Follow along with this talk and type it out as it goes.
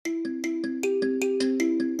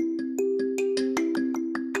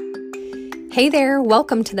Hey there,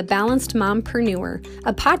 welcome to the Balanced Mompreneur,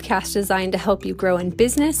 a podcast designed to help you grow in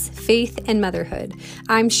business, faith, and motherhood.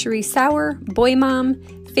 I'm Cherie Sauer, boy mom,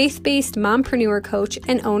 faith-based mompreneur coach,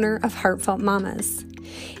 and owner of Heartfelt Mamas.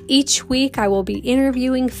 Each week, I will be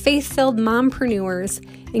interviewing faith-filled mompreneurs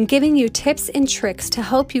and giving you tips and tricks to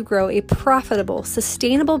help you grow a profitable,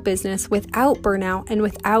 sustainable business without burnout and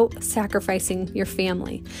without sacrificing your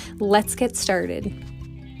family. Let's get started.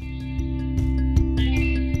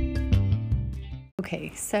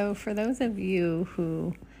 Okay, so for those of you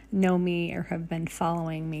who know me or have been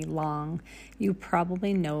following me long, you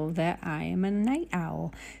probably know that I am a night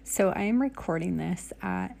owl. So I am recording this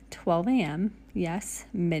at 12 a.m., yes,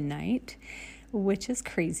 midnight, which is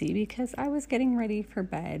crazy because I was getting ready for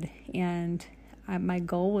bed and my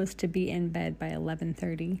goal was to be in bed by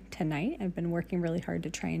 11:30 tonight. I've been working really hard to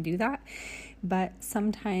try and do that, but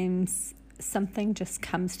sometimes something just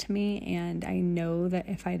comes to me and I know that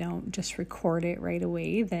if I don't just record it right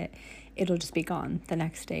away that it'll just be gone the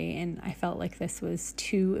next day, and I felt like this was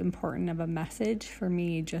too important of a message for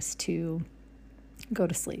me just to go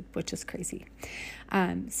to sleep, which is crazy.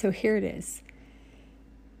 So here it is.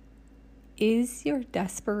 Is your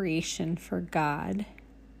desperation for God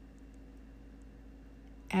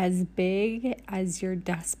as big as your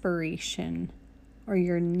desperation or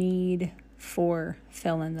your need for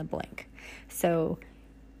fill in the blank? So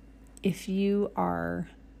if you are,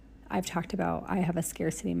 I've talked about, I have a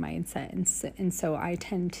scarcity mindset, and so I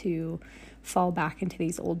tend to fall back into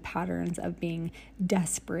these old patterns of being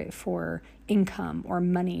desperate for income or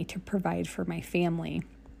money to provide for my family.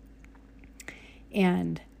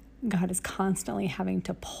 And God is constantly having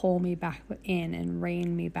to pull me back in and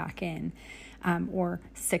rein me back in. Or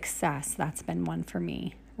success, that's been one for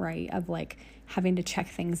me, right? Of like having to check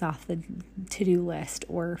things off the to-do list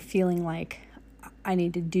or feeling like I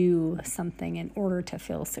need to do something in order to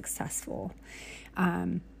feel successful.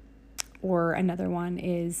 Or another one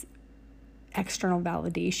is external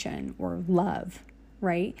validation or love,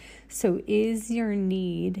 right? So is your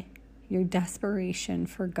need, your desperation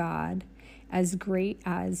for God as great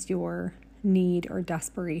as your need or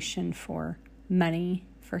desperation for money,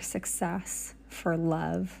 for success, for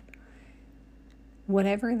love?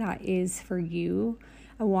 Whatever that is for you,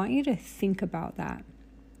 I want you to think about that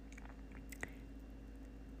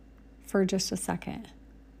for just a second.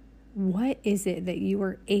 What is it that you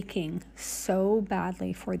are aching so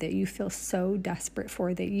badly for, that you feel so desperate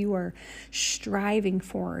for, that you are striving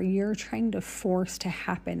for, or you're trying to force to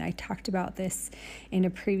happen? I talked about this in a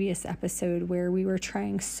previous episode where we were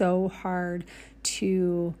trying so hard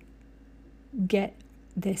to get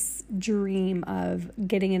this dream of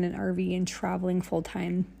getting in an RV and traveling full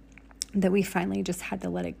time that we finally just had to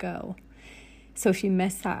let it go. So if you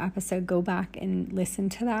missed that episode, go back and listen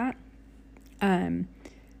to that.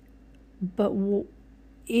 But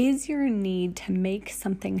is your need to make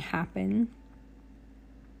something happen,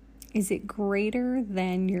 is it greater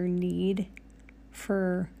than your need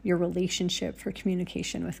for your relationship, for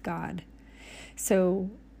communication with God?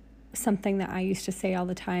 So something that I used to say all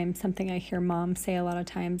the time, something I hear moms say a lot of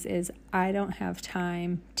times is, I don't have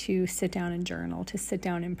time to sit down and journal, to sit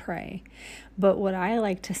down and pray. But what I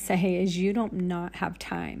like to say is, you don't not have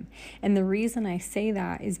time. And the reason I say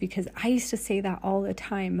that is because I used to say that all the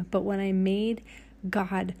time. But when I made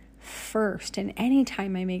God first, and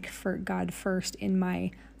anytime I make God first in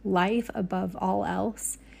my life above all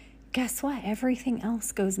else, guess what? Everything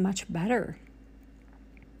else goes much better.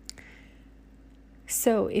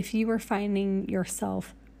 So if you are finding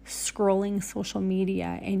yourself scrolling social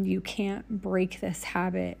media and you can't break this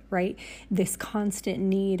habit, right? This constant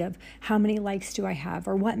need of how many likes do I have,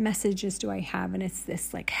 or what messages do I have? And it's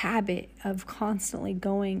this like habit of constantly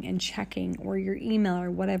going and checking, or your email or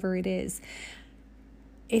whatever it is.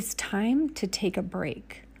 It's time to take a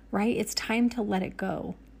break, right? It's time to let it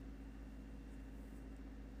go.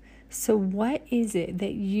 So what is it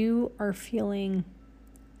that you are feeling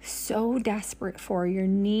so desperate for? Your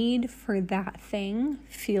need for that thing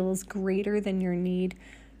feels greater than your need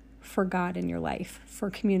for God in your life, for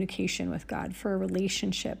communication with God, for a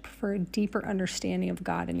relationship, for a deeper understanding of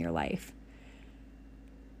God in your life.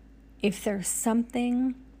 If there's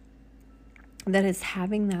something that is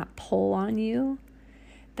having that pull on you,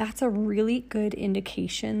 that's a really good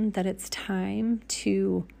indication that it's time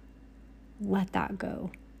to let that go,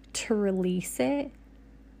 to release it,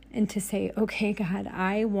 and to say, okay, God,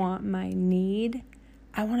 I want my need.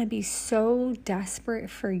 I want to be so desperate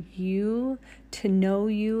for you, to know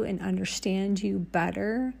you and understand you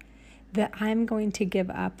better, that I'm going to give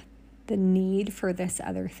up the need for this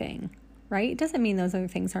other thing, right? It doesn't mean those other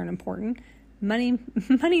things aren't important.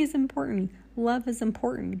 Money is important. Love is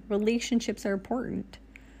important. Relationships are important.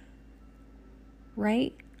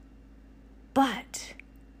 Right? But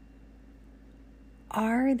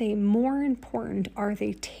are they more important? Are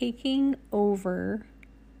they taking over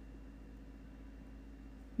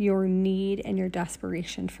your need and your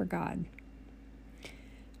desperation for God?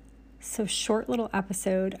 So short little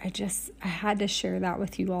episode. I had to share that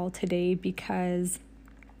with you all today because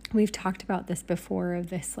we've talked about this before, of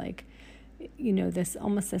this this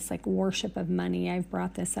almost this worship of money. I've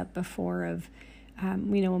brought this up before of,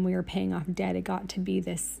 when we were paying off debt, it got to be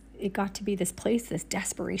this place, this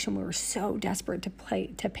desperation. We were so desperate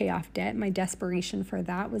to pay off debt. My desperation for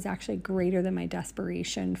that was actually greater than my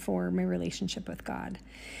desperation for my relationship with God.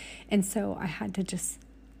 And so I had to just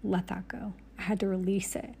let that go. I had to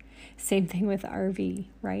release it. Same thing with RV,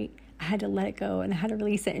 right? I had to let it go and I had to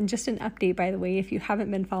release it. And just an update, by the way, if you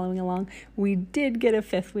haven't been following along, we did get a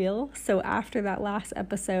fifth wheel. So after that last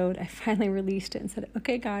episode, I finally released it and said,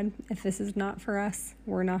 okay, God, if this is not for us,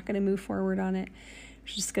 we're not going to move forward on it.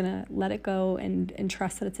 We're just going to let it go and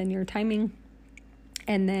trust that it's in your timing.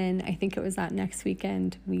 And then I think it was that next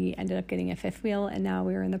weekend, we ended up getting a fifth wheel, and now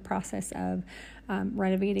we're in the process of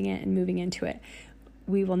renovating it and moving into it.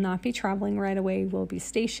 We will not be traveling right away. We'll be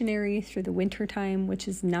stationary through the winter time, which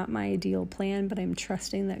is not my ideal plan, but I'm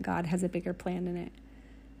trusting that God has a bigger plan in it.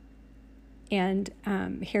 And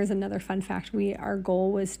here's another fun fact. Our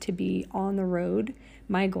goal was to be on the road.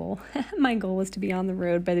 My goal was to be on the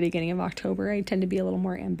road by the beginning of October. I tend to be a little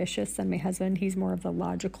more ambitious than my husband. He's more of the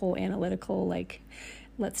logical, analytical,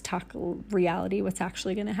 let's talk reality, what's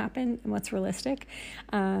actually going to happen and what's realistic.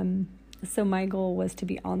 So my goal was to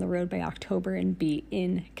be on the road by October and be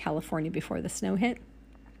in California before the snow hit.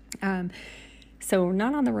 So we're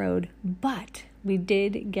not on the road, but we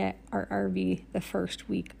did get our RV the first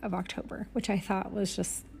week of October, which I thought was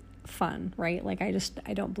just fun, right? I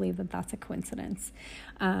don't believe that that's a coincidence.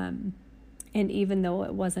 And even though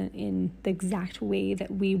it wasn't in the exact way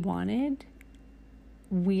that we wanted,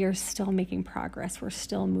 we are still making progress. We're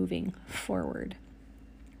still moving forward.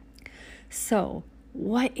 So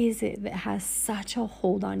what is it that has such a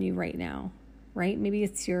hold on you right now, right? Maybe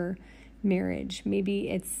it's your marriage. Maybe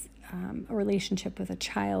it's a relationship with a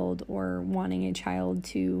child, or wanting a child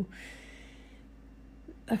to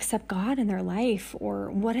accept God in their life, or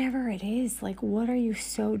whatever it is. What are you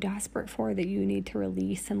so desperate for that you need to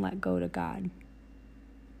release and let go to God?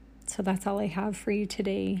 So that's all I have for you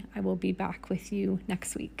today. I will be back with you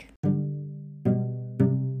next week.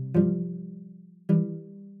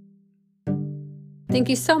 Thank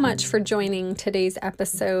you so much for joining today's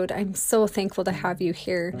episode. I'm so thankful to have you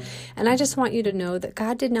here. And I just want you to know that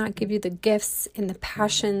God did not give you the gifts and the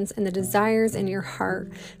passions and the desires in your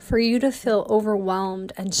heart for you to feel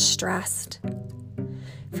overwhelmed and stressed,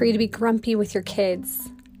 for you to be grumpy with your kids.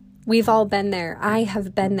 We've all been there. I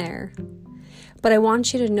have been there. But I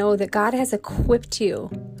want you to know that God has equipped you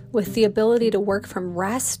with the ability to work from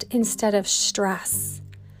rest instead of stress,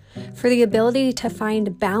 for the ability to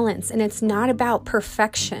find balance. And it's not about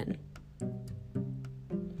perfection.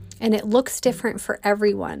 And it looks different for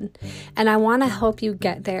everyone. And I want to help you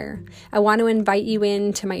get there. I want to invite you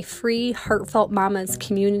into my free Heartfelt Mamas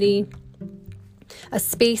community, a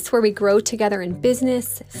space where we grow together in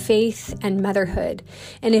business, faith, and motherhood.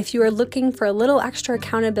 And if you are looking for a little extra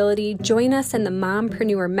accountability, join us in the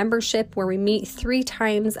Mompreneur membership, where we meet 3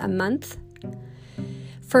 times a month.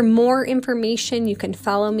 For more information, you can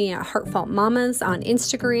follow me at Heartfelt Mamas on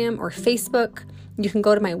Instagram or Facebook. You can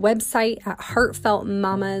go to my website at Heartfelt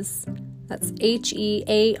Mamas. That's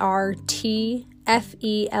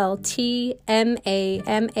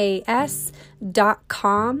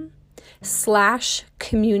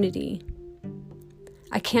HeartfeltMamas.com/community.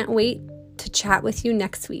 I can't wait to chat with you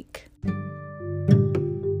next week.